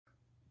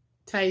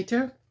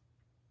tighter,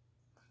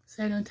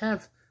 so I don't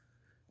have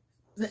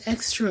the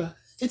extra.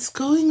 It's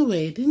going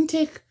away. It didn't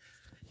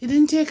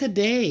take a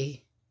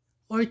day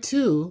or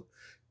two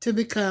to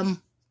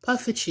become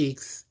puffy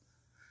cheeks.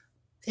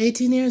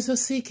 18 years of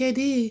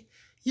CKD,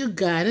 you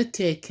gotta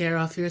take care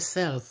of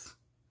yourself.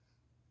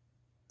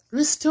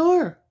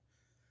 Restore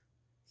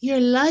your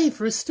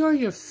life, restore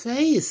your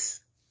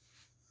face.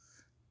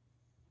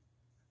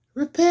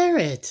 Repair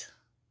it.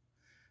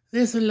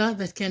 There's a lot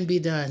that can be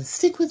done.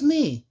 Stick with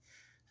me,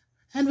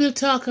 and we'll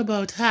talk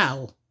about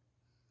how.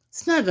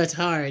 It's not that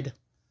hard.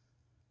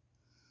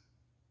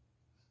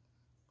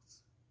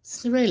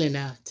 It's really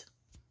not.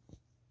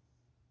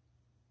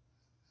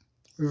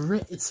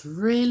 It's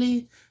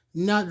really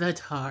not that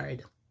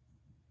hard.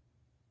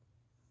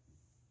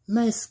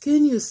 My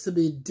skin used to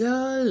be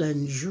dull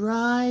and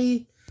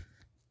dry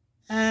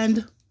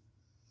and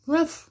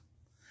rough.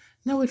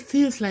 Now it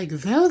feels like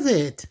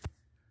velvet.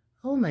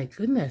 Oh my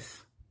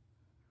goodness.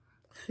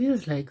 It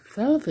feels like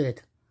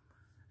velvet.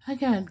 I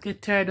can't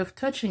get tired of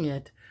touching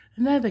it.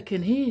 And neither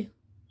can he.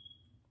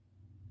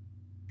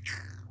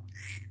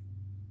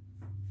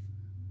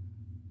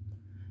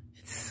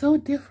 It's so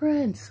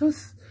different. So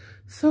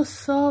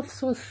soft,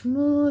 so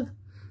smooth.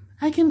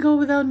 I can go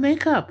without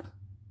makeup.